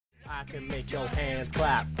I can make your hands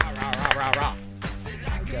clap. Rah, rah, rah, rah, rah.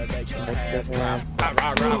 I can make your hands clap. Rah,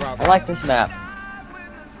 rah, rah, rah, I like this map.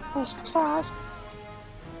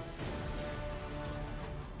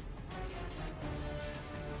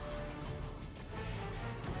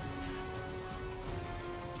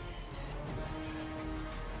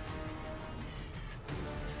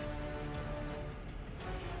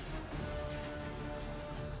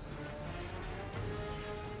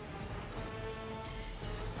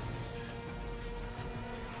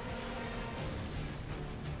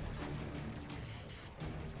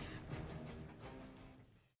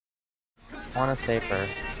 I want to save her.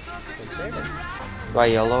 Save her. Do I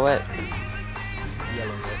YOLO it?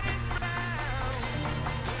 Yellow it.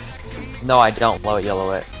 No, I don't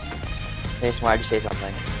YOLO it. Jason, why'd you say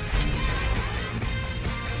something?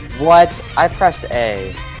 What? I pressed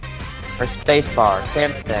A. Or spacebar,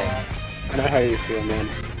 same thing. I know how you feel, man.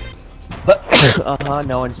 Uh-huh,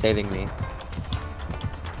 no one's saving me.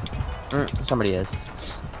 Somebody is.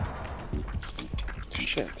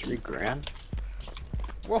 Shit, $3 grand?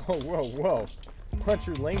 Whoa, whoa, whoa. Watch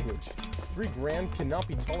your language. $3 grand cannot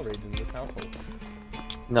be tolerated in this household.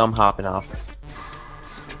 No, I'm hopping off.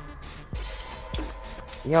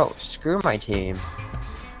 Yo, screw my team.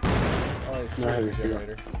 Oh, it's a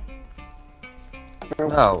generator.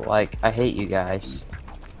 No, like, I hate you guys.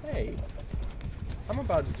 Hey, I'm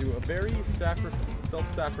about to do a very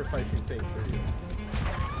self-sacrificing thing for you.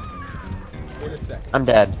 In a second. I'm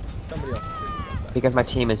dead. Somebody else is doing this outside. Because my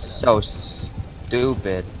team is so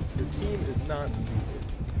stupid. Your team is not stupid.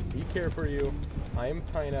 We care for you. I am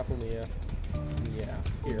Pineapple Mia. Yeah.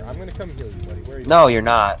 Here, I'm gonna come heal you, buddy. Where are you? No, you're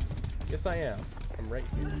not. Yes, I am. I'm right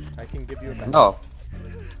here. I can give you a back. No.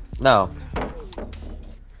 No.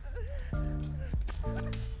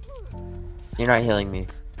 You're not healing me.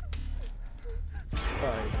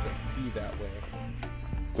 Fine, be that way.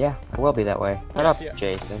 Yeah, I will be that way. Shut up, Yeah.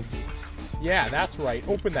 Jason. Yeah, that's right.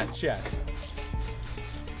 Open that chest.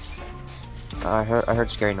 I heard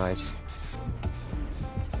scary noise.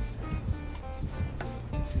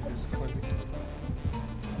 Dude, there's a cleansing totem.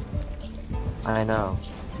 I know.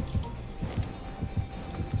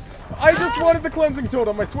 I just wanted the cleansing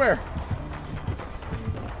totem, I swear.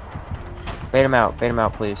 Bait him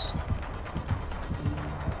out, please.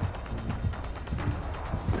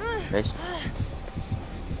 Jason.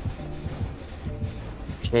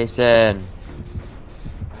 Jason.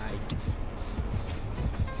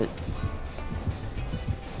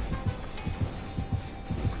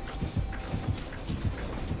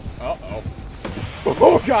 Uh-oh.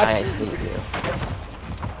 Oh, God. I hate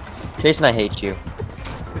you. Jason, I hate you.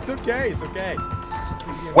 It's okay, it's okay.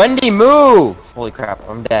 Wendy, move! Holy crap,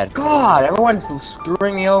 I'm dead. God, everyone's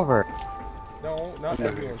screwing me over. No, not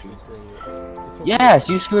everyone's been screwing you. It's okay. Yes,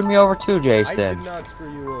 you screwed me over too, I Jason. did not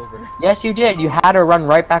screw you over. Yes, you did. You had to run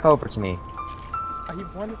right back over to me. I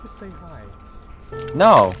wanted to say hi.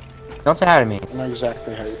 No. Don't say hi to me. I know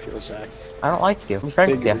exactly how you feel, Zach. I don't like you. I'm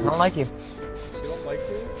friends with you. I don't like you. You don't like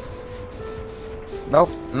me? Nope.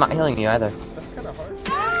 I'm not healing you either. That's kind of harsh.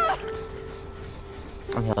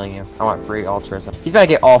 I'm healing you. I want free altruism. He's gonna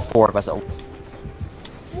get all 4 of us. Oh.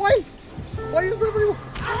 Why? Why is everyone...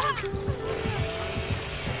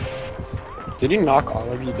 Did he knock all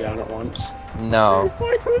of you down at once? No.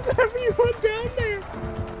 Why was everyone down there?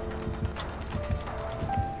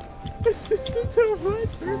 This isn't a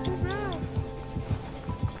one-person map.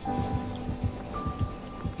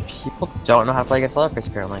 People don't know how to play against Leatherface,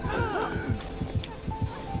 apparently.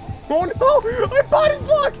 Oh no! I body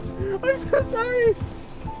blocked! I'm so sorry!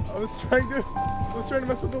 I was trying to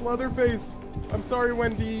mess with the Leatherface. I'm sorry,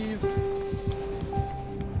 Wendy's.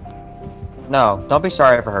 No, don't be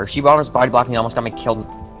sorry for her. She almost body blocked me and almost got me killed.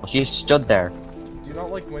 She stood there. Do you not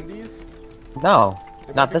like Wendy's? No,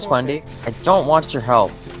 not this Wendy. I don't want your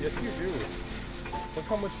help. Yes, you do. Look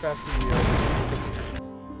how much faster we are.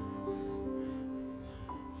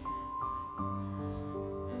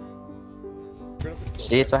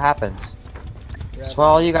 See, it's what happens. So while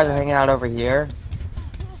all you guys are hanging out over here,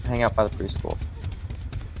 hang out by the preschool.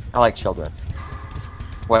 I like children.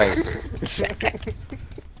 Wait. That's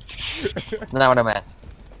not what I meant.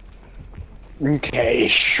 Okay,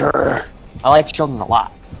 sure. I like children a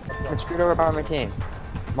lot. I've been screwed over by my team.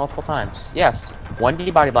 Multiple times. Yes.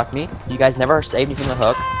 Wendy body blocked me. You guys never saved me from the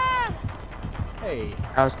hook. Hey.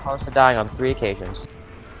 I was close to dying on 3 occasions.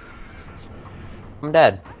 I'm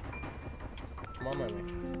dead. I'm on my way.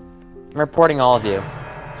 I'm reporting all of you.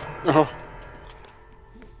 Oh.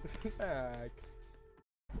 Zach.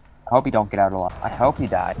 I hope you don't get out alive. I hope you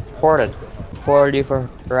die. Reported. Reported you for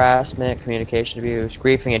harassment, communication abuse,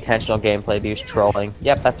 griefing, intentional gameplay abuse, trolling.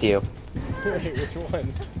 Yep, that's you. Wait, which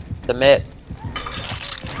one? Submit.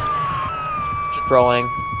 Trolling.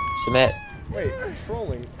 Submit. Wait,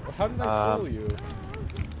 trolling? How did I troll you?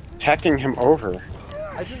 Hacking him over.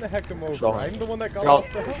 I didn't heck him over. Trolling. I'm the one that got Troll.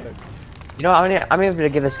 off the helmet. You know, I'm gonna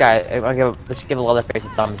give this guy. Let's give Leatherface a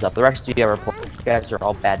thumbs up. The rest of you ever play? You guys are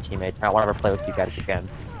all bad teammates. I don't want to ever play with you guys again,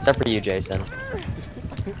 except for you, Jason.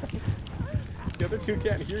 The other two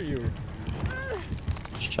can't hear you.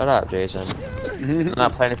 Shut up, Jason. I'm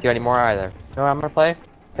not playing with you anymore either. You know what I'm gonna play?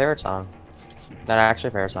 Favorite song. Not actually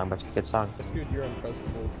a favorite song, but it's a good song. Rescued your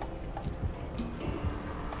Uncrustables.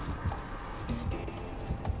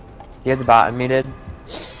 You have the bot unmuted.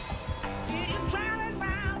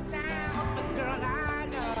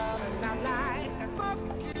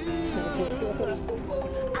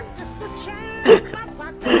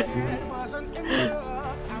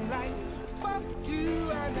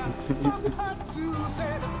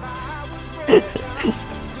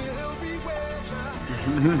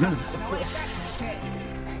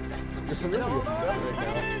 You're really upset right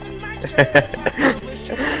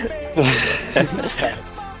now. Sad.